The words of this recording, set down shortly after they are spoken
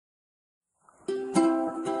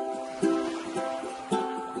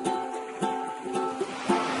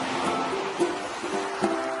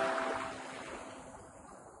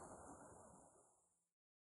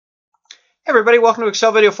Everybody, welcome to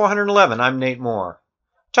Excel video 411. I'm Nate Moore.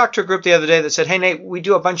 Talked to a group the other day that said, hey Nate, we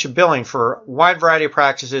do a bunch of billing for a wide variety of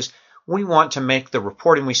practices. We want to make the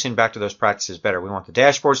reporting we send back to those practices better. We want the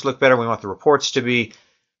dashboards to look better. We want the reports to be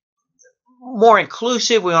more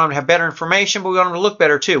inclusive. We want them to have better information, but we want them to look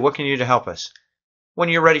better too. What can you do to help us? When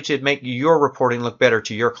you're ready to make your reporting look better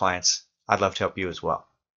to your clients, I'd love to help you as well.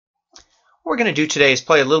 What we're going to do today is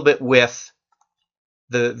play a little bit with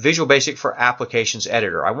the Visual Basic for Applications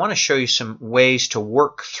Editor. I want to show you some ways to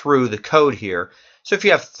work through the code here. So if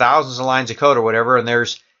you have thousands of lines of code or whatever, and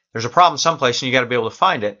there's a problem someplace and you got to be able to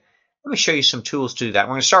find it, let me show you some tools to do that.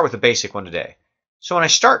 We're going to start with the basic one today. So when I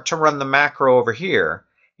start to run the macro over here,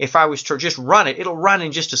 if I was to just run it, it'll run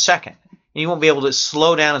in just a second. And you won't be able to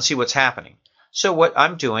slow down and see what's happening. So what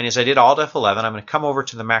I'm doing is I did Alt F11. I'm going to come over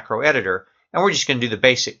to the macro editor, and we're just going to do the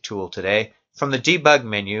basic tool today. From the Debug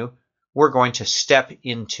menu, we're going to step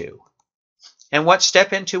into. And what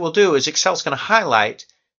step into will do is Excel's going to highlight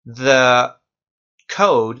the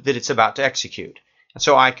code that it's about to execute. And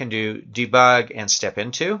so I can do debug and step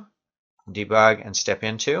into, debug and step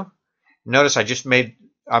into. Notice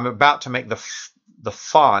I'm about to make the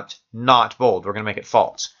font not bold. We're going to make it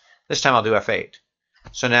false. This time I'll do F8.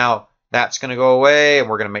 So now that's going to go away, and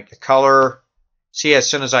we're going to make the color. See, as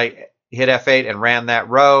soon as I hit F8 and ran that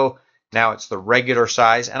row, now it's the regular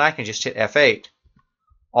size, and I can just hit F8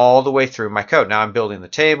 all the way through my code. Now I'm building the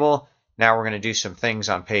table. Now we're going to do some things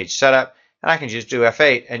on page setup, and I can just do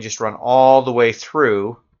F8 and just run all the way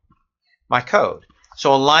through my code.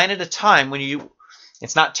 So a line at a time.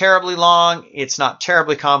 It's not terribly long. It's not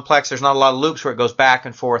terribly complex. There's not a lot of loops where it goes back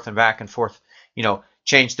and forth and back and forth. You know,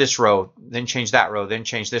 change this row, then change that row, then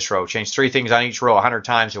change this row, change 3 things on each row 100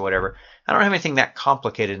 times or whatever. I don't have anything that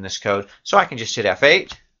complicated in this code, so I can just hit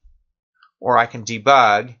F8. Or I can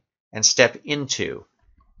debug and step into,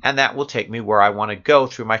 and that will take me where I want to go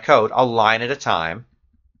through my code, a line at a time.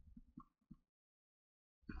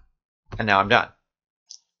 And now I'm done.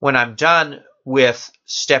 When I'm done with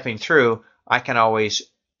stepping through, I can always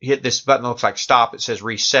hit this button that looks like stop. It says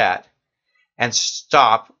reset, and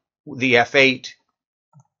stop the F8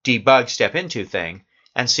 debug step into thing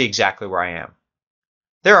and see exactly where I am.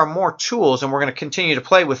 There are more tools, and we're going to continue to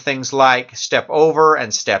play with things like step over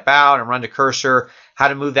and step out and run to cursor, how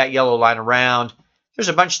to move that yellow line around. There's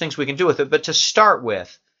a bunch of things we can do with it, but to start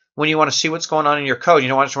with, when you want to see what's going on in your code, you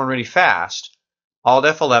don't want it to run really fast, Alt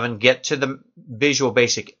F11, get to the Visual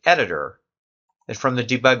Basic Editor, and from the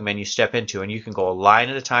Debug menu, step into, and you can go a line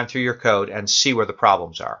at a time through your code and see where the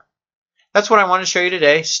problems are. That's what I want to show you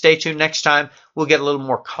today. Stay tuned. Next time, we'll get a little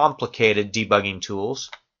more complicated debugging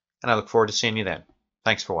tools, and I look forward to seeing you then.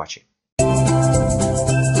 Thanks for watching.